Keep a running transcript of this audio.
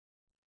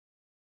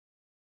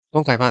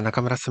今回は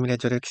仲邑菫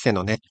女流棋聖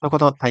のネット碁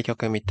の対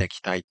局を見てい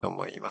きたいと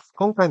思います。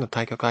今回の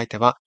対局相手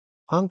は、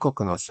韓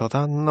国の初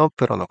段の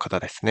プロの方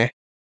ですね。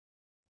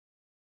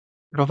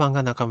黒番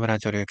が仲邑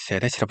女流棋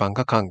聖で、白番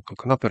が韓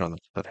国のプロの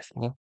人です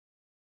ね。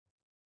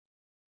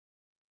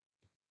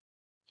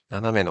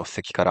斜めの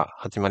布石から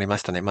始まりま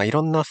したね。い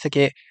ろんな布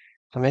石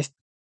試し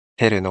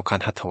てるのか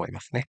なと思い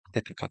ますね。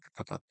で、高く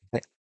かかって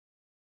ね。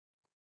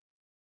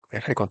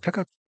やはりこの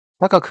高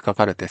くか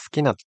かるって好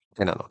きな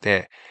手なの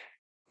で、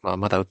ま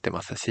だ打って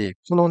ますし、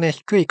このね、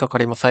低いかか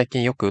りも最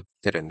近よく打っ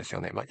てるんですよ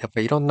ね。やっぱ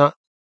りいろんな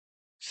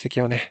布石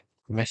をね、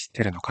試し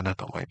てるのかな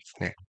と思いま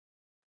すね。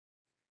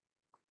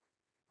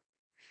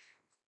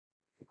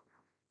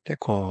で、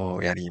こ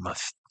うやりま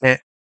し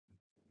て、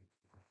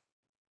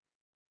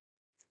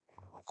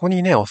ここ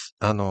にね、押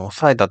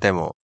さえた手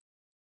も、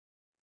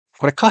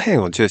これ下辺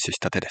を重視し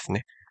た手です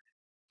ね。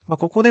こ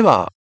こで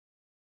は、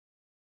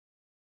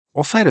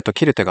押さえると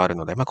切る手がある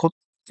ので、こっ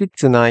ち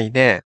繋い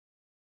で、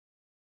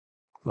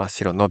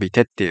白伸び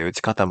てっていう打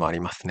ち方もあり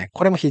ますね。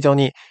これも非常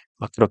に、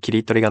黒切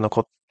り取りが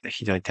残って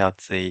非常に手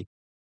厚い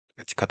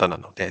打ち方な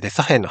ので、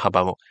左辺の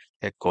幅も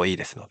結構いい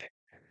ですので、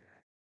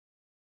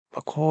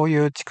こうい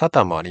う打ち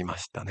方もありま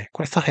したね。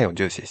これ左辺を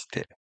重視し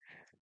て、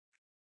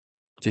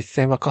実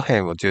戦は下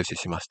辺を重視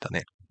しました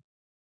ね。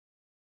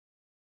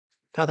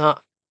た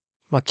だ、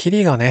切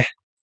りがね、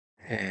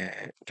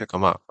という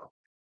か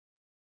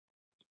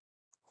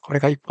これ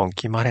が一本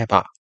決まれ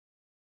ば、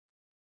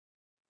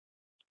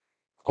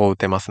こう打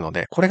てますの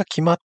で、これが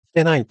決まっ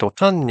てないと、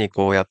単に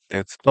こうやって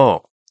打つ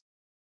と、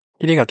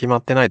切りが決ま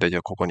ってないと一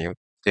応ここに打っ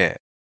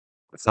て、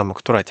3目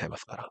取られちゃいま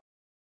すから。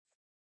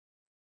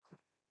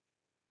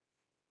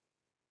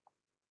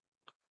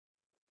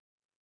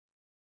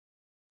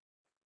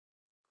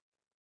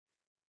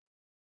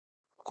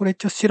これ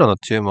一応白の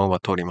注文は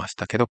通りまし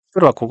たけど、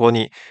黒はここ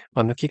に、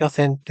抜きが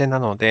先手な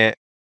ので、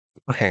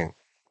右辺、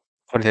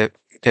これで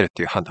打てるっ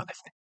ていう判断で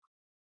すね。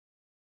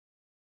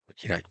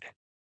開いて。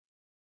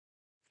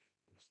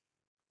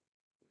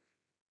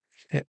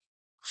で、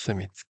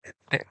隅つけ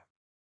て、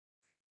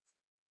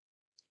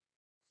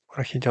こ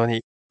れ非常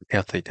に手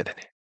厚い手で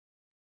ね。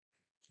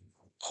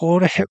こ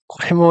れ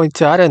も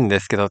一応あるんで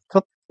すけど、ちょ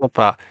っとやっ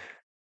ぱ、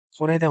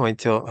これでも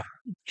一応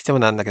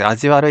なんだけど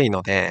味悪い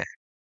ので、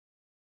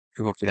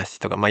動き出し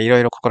とか、いろ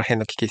いろここら辺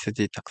の利き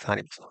筋たくさんあ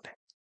りますので、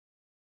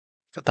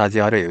ちょっと味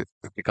悪い受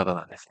け方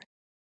なんですね。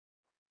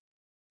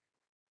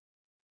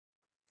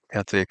手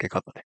厚い受け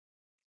方で。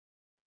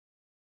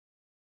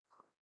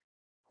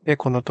で、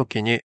この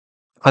時に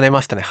跳ね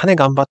ましたね。跳ね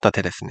頑張った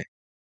手ですね。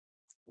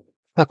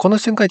この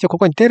瞬間一応こ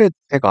こに出る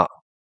手が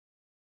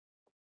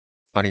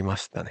ありま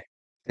したね。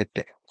出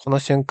て、この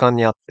瞬間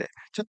にあって、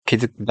ちょっ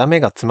とダメ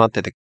が詰まっ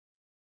てて、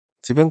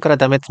自分から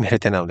ダメ詰める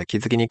手なので気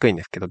づきにくいん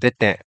ですけど、出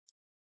て、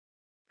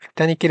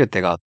下に切る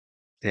手があっ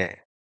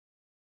て、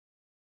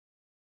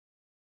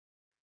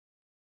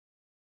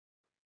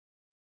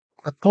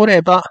取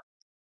れば、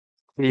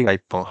次が一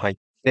本入っ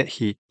て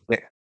引い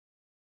て、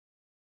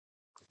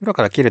黒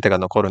から切る手が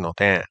残るの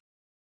で、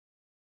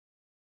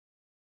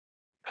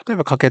例え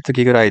ばカケツ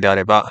ギぐらいであ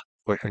れば、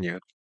こういう風に打っ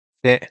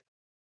て、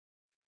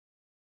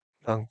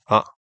なん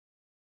か、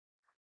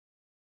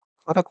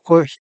またこ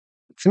こ、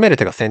詰める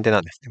手が先手な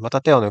んですね。ま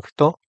た手を抜く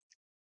と、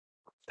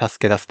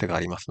助け出す手があ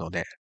りますの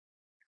で、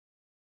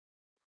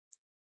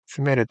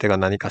詰める手が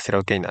何かしら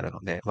受けになる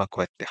ので、こう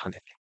やって跳ね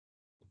て、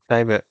だ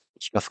いぶ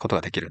引かすこと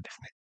ができるんです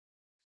ね。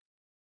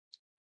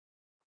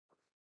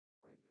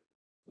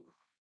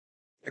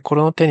で、こ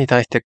の手に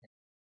対して、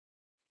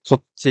そ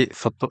っち、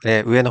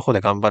上の方で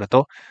頑張る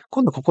と、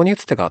今度ここに打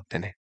つ手があって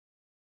ね、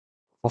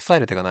抑え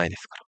る手がないで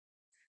すから。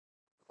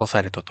抑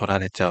えると取ら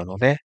れちゃうの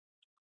で、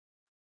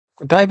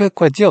だいぶ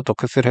これ地を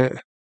得す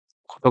る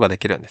ことがで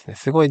きるんですね。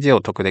すごい地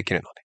を得でき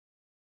るので。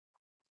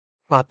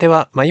当て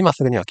は、今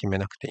すぐには決め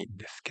なくていいん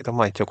ですけど、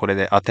一応これ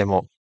で当て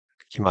も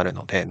決まる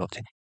ので、後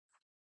に。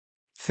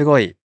すご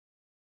い、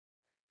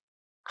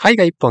牌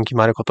が一本決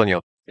まることによ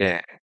っ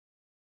て、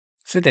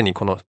すでに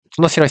この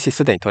白石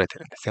すでに取れて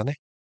るんですよね。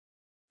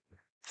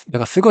だか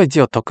らすごい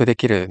地を得で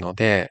きるの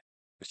で、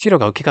白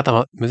が受け方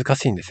は難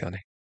しいんですよ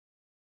ね。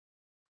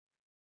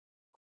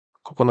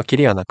ここの切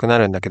りはなくな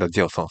るんだけど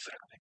地を損する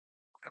ので。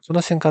そ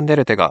の瞬間出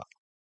る手が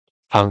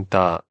カウン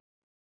タ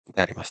ー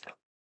でありました。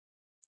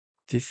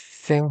実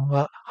戦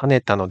は跳ね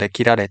たので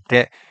切られ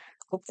て、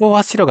ここ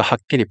は白がはっ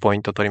きりポイ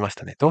ント取りまし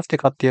たね。どうして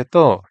かっていう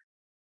と、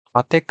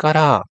当てか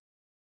ら、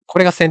こ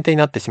れが先手に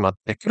なってしまっ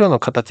て、黒の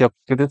形を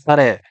崩さ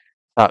れ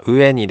た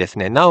上にです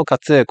ね、なおか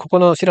つ、ここ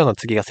の白の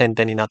次が先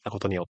手になったこ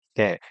とによっ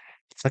て、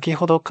先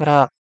ほど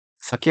解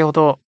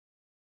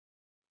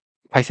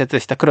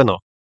説した黒の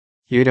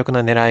有力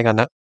な狙いが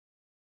な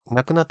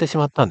くなってし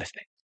まったんです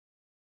ね。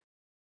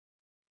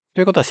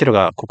ということは白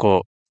がこ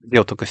こ、地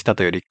を得した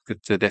という理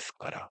屈です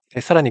から。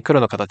で、さらに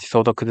黒の形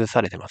相当崩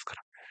されてますか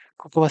ら。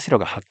ここは白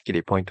がはっき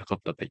りポイント取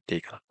ったと言ってい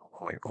いかなと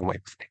思い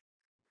ますね。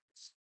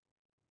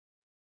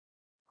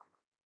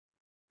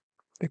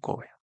で、こ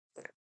うやっ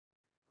て。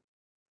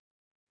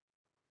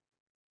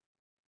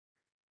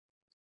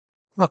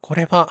こ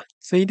れは、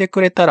ついで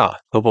くれた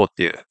ら飛ぼうっ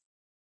ていう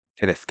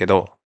手ですけ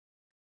ど、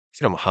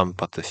白も反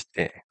発し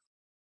て、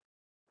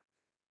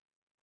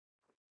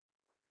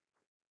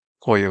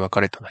こういう分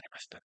かれとなりま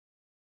した。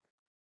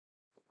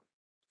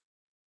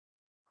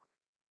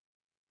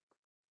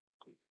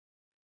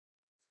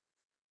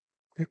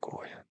で、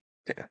こうやっ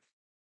て。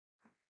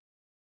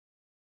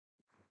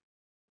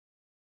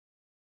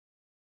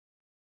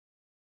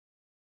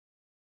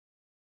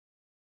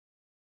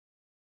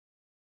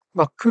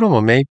まあ、黒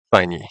も目いっ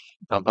ぱいに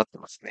頑張って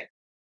ますね。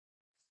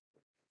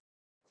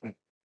うん。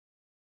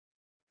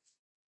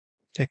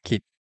で、切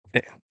っ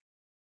て、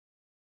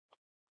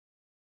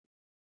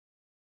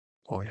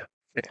こうやっ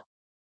て。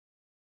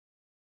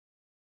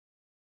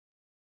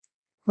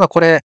まあ、こ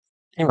れ、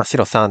今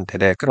白3手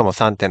で、黒も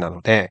3手な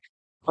ので、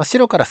まあ、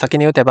白から先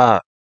に打て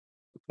ば、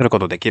取るこ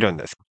とできるん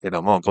ですけ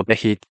ども、後手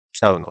引い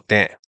ちゃうの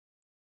で、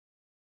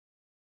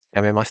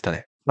やめました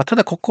ね。まあ、た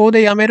だここ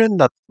でやめるん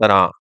だった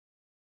ら、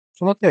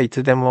その手はい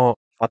つでも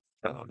あっ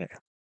たので、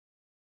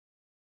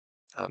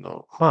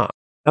まあ、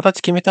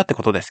形決めたって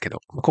ことですけど、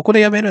ここで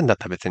やめるんだっ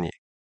たら別に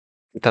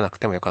打たなく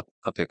てもよかっ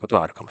たということ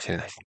はあるかもしれ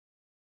ないです。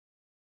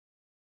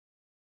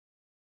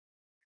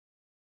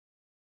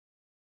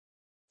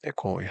で、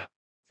こうやっ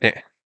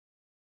て、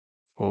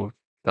こう打っ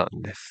た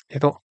んですけ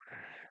ど、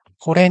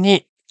これ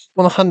に、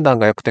この判断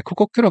が良くて、こ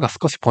こ黒が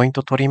少しポイン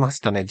ト取りま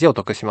したね。地を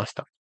得しまし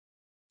た。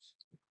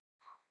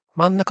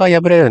真ん中は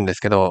破れるんで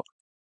すけど、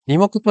2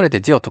目取れ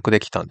て地を得で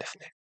きたんです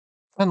ね。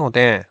なの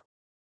で、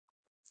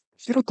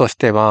白とし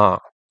て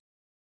は、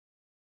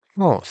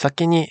もう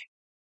先に、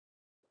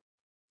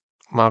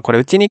まあこれ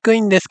打ちにく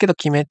いんですけど、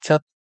決めちゃ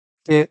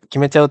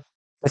う、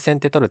先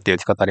手取るっていう打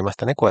ち方ありまし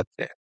たね、こうやっ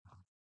て。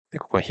で、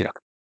ここに開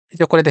く。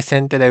一応これで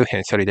先手で右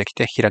辺処理でき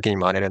て開きに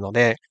回れるの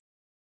で、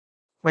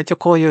まあ一応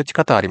こういう打ち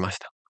方はありまし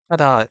た。た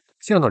だ、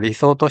白の理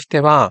想として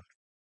は、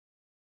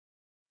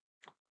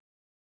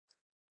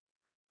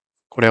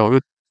これを打っ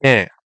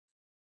て、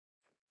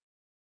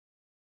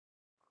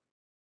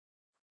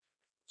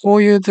こ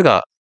ういう図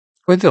が、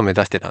こういう図を目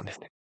指してたんです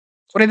ね。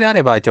これであ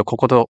れば一応こ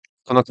こと、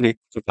この次、ち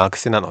ょっと悪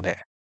手なの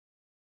で、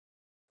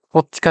こ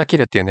っちから切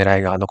るっていう狙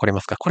いが残り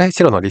ますが、これ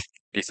白の理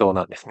想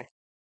なんですね。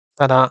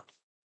ただ、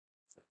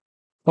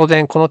当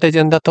然この手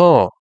順だ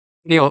と、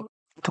切りを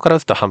後から打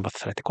つと反発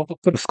されて、ここ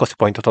来る少し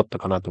ポイント取った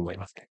かなと思い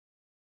ますね。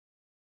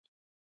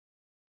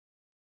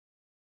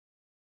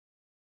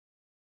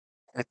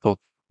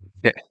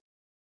で、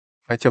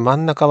一応真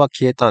ん中は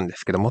消えたんで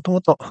すけど、もと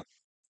もと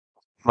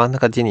真ん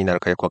中地になる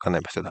かよくわかんな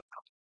い場所だっ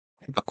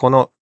た。やっぱこ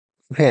の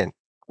右辺、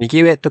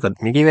右上とか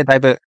右上だい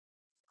ぶ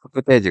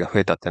確定値が増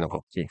えたっていうのが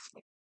大きいです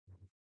ね。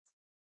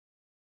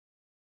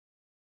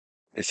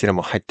で、白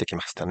も入ってき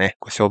ましたね。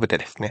これ勝負手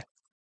ですね。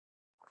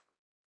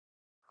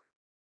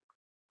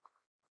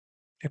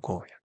で、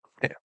こうやっ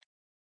て。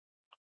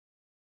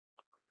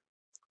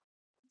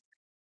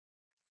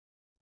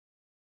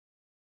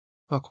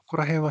まあ、ここ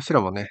ら辺は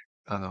白もね、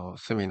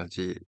隅の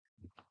地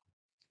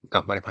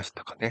頑張りまし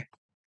たかね。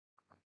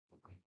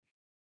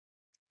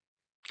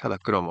ただ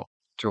黒も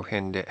上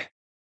辺で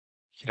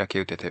開き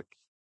打てて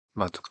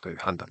満足という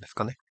判断です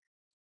かね。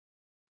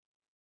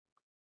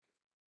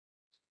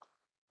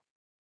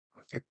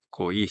結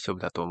構いい勝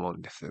負だと思う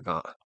んです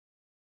が、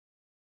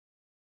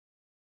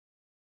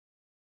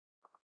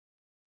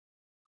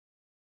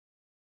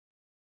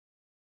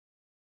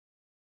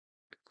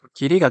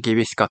切りが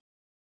厳しかっ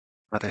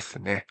たです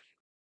ね。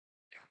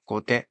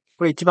後手。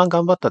これ一番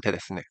頑張った手で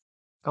すね。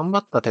頑張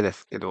った手で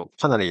すけど、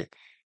かなり、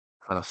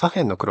左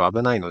辺の黒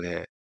危ないの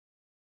で、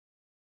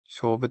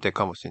勝負手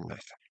かもしれない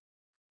です。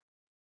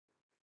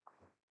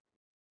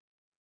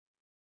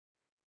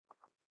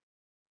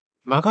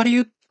曲がり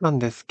打ったん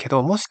ですけ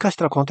ど、もしかし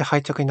たらこの手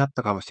敗着になっ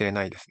たかもしれ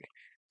ないですね。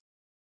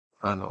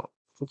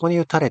ここに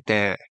打たれ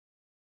て、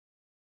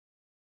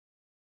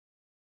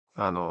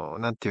な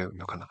んていう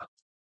のかな。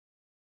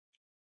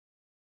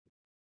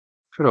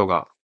黒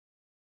が、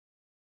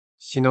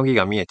しのぎ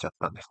が見えちゃっ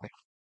たんですね。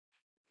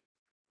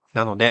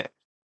なので、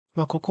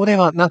まあ、ここで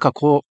はなんか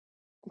こ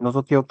う、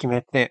覗きを決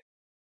めて、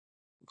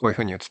こういう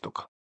風に打つと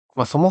か。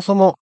まあ、そもそ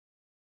も、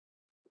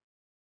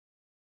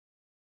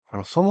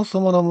そもそ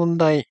もの問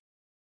題、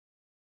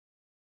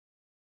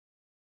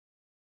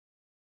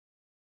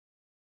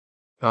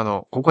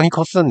ここに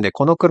コスんで、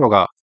この黒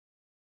が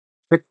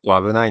結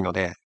構危ないの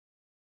で、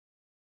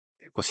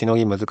結構しの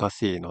ぎ難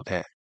しいの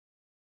で、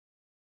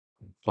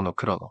この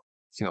黒の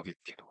しのぎっ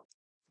ていうのは。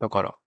だ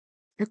から、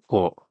結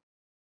構、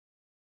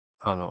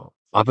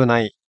危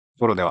ないと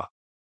ころでは、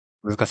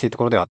難しいと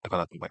ころではあったか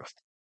なと思います。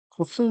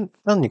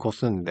単にコ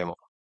スんでも、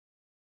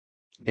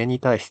出に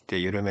対して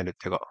緩める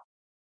手が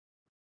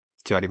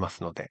一応ありま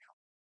すので、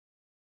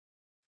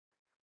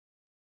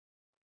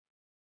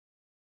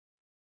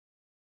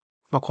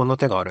まあ、この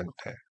手があるの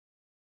で、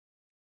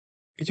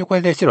一応こ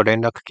れで白連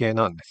絡形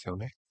なんですよ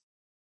ね。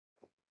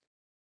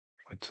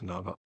これ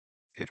繋がっ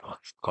てま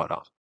すか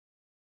ら、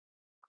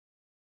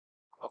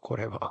こ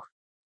れは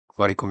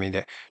割り込み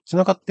で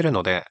繋がってる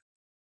ので、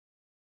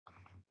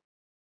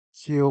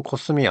一応コ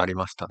スミあり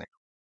ましたね。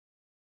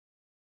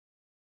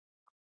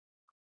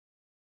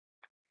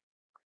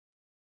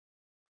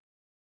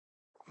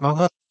曲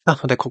がった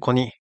ので、ここ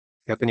に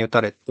逆に打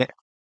たれて、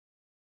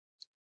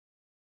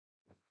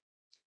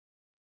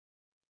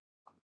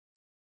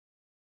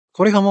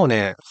これがもう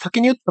ね、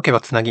先に打っとけば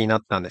つなぎにな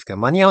ったんですけど、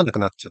間に合わなく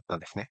なっちゃったん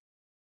ですね。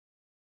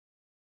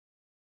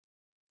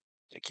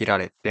で切ら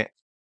れて、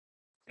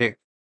で、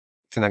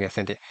つなぎは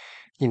先手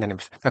になり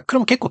ました。だから黒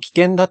も結構危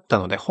険だった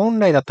ので、本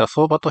来だったら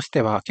相場とし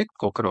ては結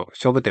構黒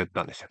勝負手打っ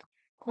たんですよ。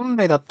本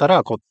来だった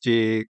らこっ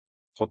ち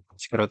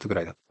から打つぐ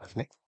らいだったんです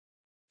ね。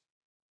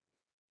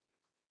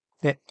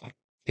で、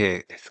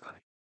ですか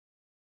ね。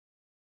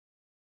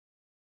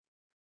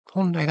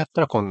本来だっ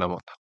たらこんなもん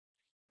だ。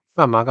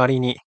まあ曲がり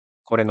に、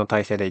これの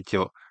体勢で一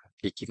応、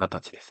生き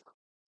形です。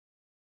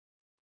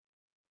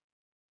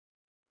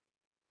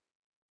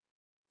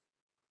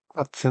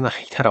まあ、繋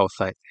いだら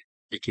押さえて、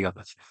生き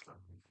形です。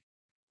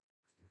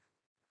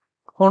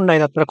本来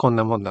だったらこん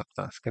なもんだっ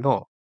たんですけ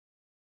ど、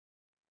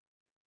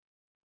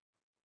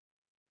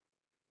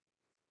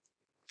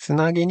つ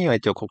なぎには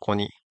一応ここ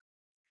に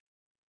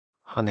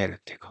跳ねる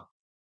っていうか、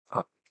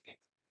こ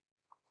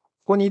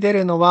こに出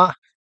るのは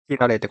切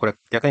られて、これ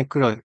逆に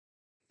黒い、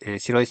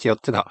白石4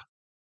つが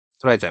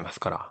取られちゃいます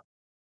から、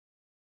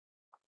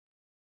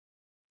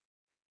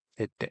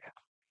出て、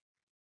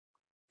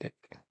出て。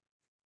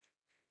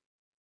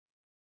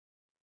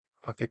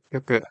まあ、結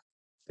局、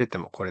出て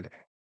もこれで。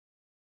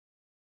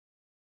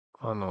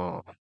あ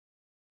の、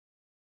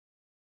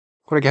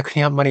これ逆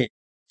にあんまり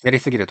やり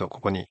すぎるとこ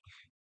こに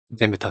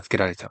全部助け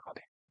られちゃうの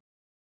で、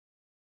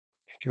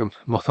結局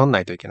戻んな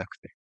いといけなく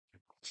て、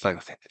最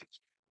後先手で。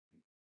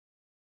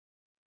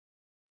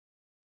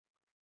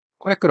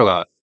これ黒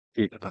が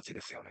いい形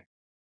ですよね。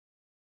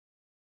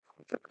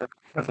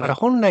だから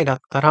本来だっ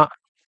たら、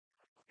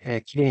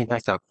切りに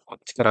対してはこっ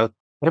ちから打て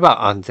れ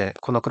ば安全。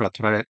この黒は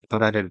取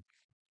ら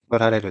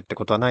れるって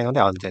ことはないので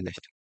安全で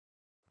した。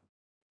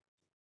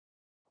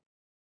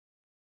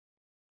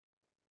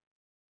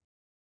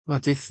まあ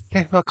実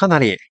戦はかな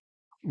り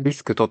リ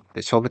スク取って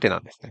勝負手な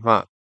んですね。ま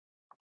あ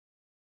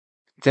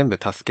全部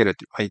助けるっ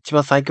ていう、まあ、一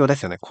番最強で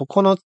すよね。こ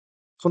の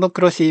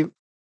黒石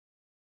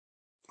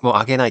も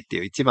上げないって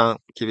いう一番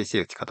厳し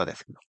い打ち方で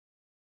すけど。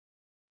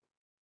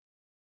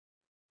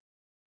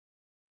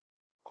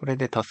これ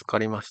で助か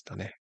りました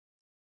ね。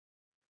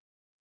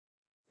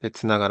で、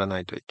繋がらな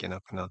いといけ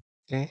なくなっ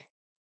て、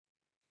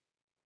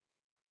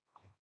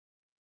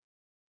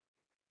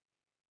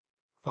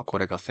まあ、こ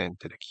れが先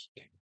手で効い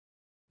て。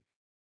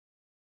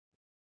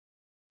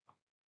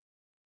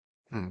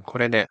うん、こ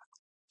れで、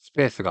ス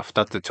ペースが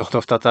2つ、ちょうど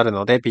2つある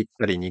ので、ぴっ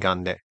たり2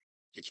眼で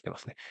生きてま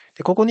すね。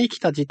で、ここに来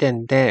た時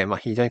点で、まあ、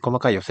非常に細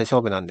かい寄せ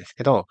勝負なんです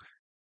けど、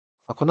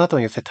まあ、この後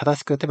の寄せ正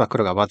しく打てば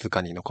黒がわず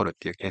かに残るっ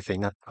ていう形勢に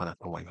なったかな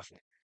と思います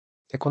ね。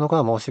で、この後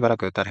はもうしばら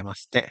く打たれま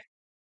して、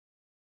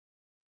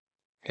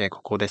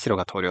ここで白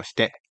が投了し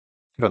て、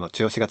黒の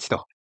中押し勝ち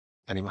と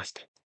なりまし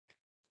て。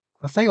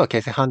まあ、最後は形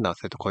勢判断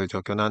するとこういう状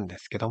況なんで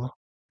すけども、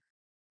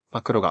ま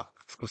あ、黒が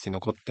少し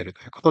残ってる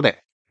ということ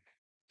で、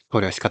投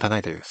了は仕方な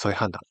いという、そういう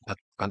判断だっ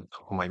たかな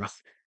と思いま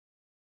す。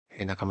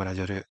中村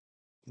女流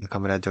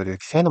棋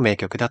聖の名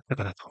曲だった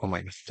かなと思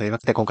います。というわ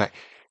けで今回、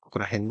ここ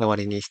ら辺で終わ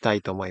りにした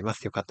いと思いま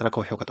す。よかったら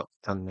高評価と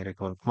チャンネル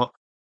登録も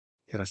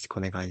よろしく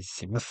お願い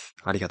します。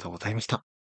ありがとうございました。